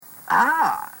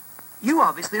Ah, you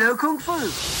obviously know Kung Fu.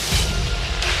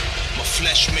 My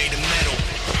flesh made of metal.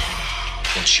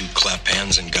 Once you clap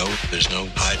hands and go, there's no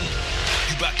hiding.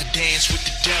 You about to dance with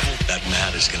the devil. That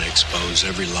mat is gonna expose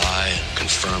every lie and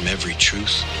confirm every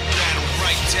truth. Battle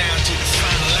right down to the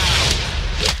final hour.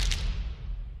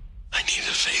 I need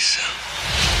to face him.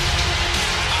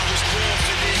 I was born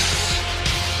for this.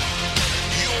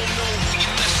 You don't know who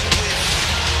you're messing with.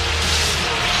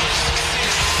 Warriors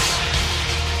exist.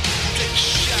 Take a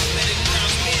shot, let it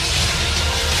not miss.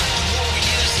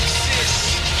 Warriors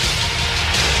exist.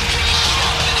 Take a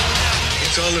shot, let it not miss.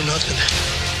 It's all or nothing.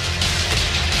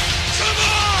 Come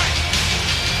on!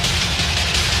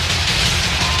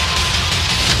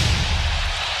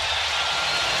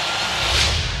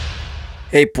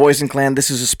 Hey Poison Clan, this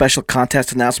is a special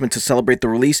contest announcement to celebrate the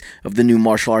release of the new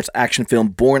martial arts action film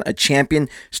Born a Champion,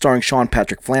 starring Sean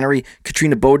Patrick Flanery,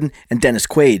 Katrina Bowden, and Dennis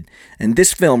Quaid. In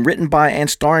this film, written by and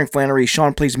starring Flanery,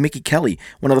 Sean plays Mickey Kelly,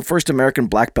 one of the first American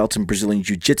black belts in Brazilian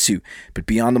Jiu-Jitsu. But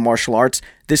beyond the martial arts,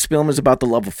 this film is about the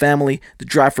love of family, the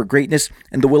drive for greatness,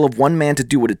 and the will of one man to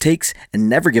do what it takes and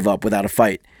never give up without a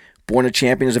fight. Born a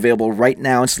Champion is available right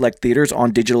now in select theaters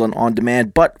on digital and on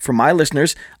demand, but for my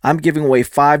listeners, I'm giving away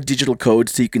 5 digital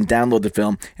codes so you can download the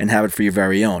film and have it for your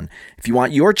very own. If you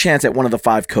want your chance at one of the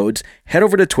 5 codes, head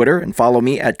over to Twitter and follow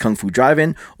me at Kung Fu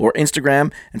Drive-In, or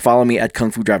Instagram and follow me at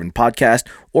Kung Fu Drive-In Podcast,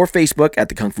 or Facebook at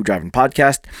the Kung Fu Drive-In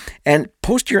Podcast, and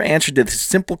post your answer to this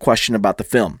simple question about the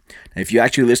film. Now, if you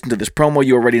actually listen to this promo,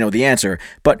 you already know the answer,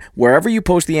 but wherever you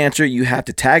post the answer, you have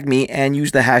to tag me and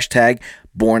use the hashtag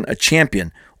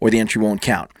 #BornAChampion, or the entry won't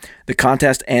count. The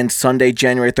contest ends Sunday,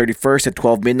 January 31st at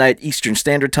 12 midnight Eastern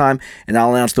Standard Time, and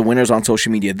I'll announce the winners on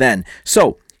social media then.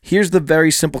 So, here's the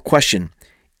very simple question.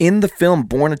 In the film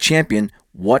Born a Champion,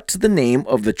 what's the name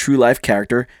of the true-life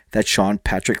character that Sean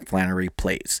Patrick Flanery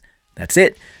plays? That's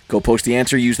it. Go post the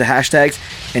answer, use the hashtags,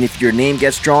 and if your name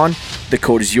gets drawn, the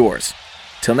code is yours.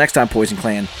 Till next time, Poison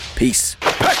Clan, peace.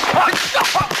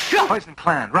 Poison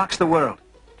Clan rocks the world.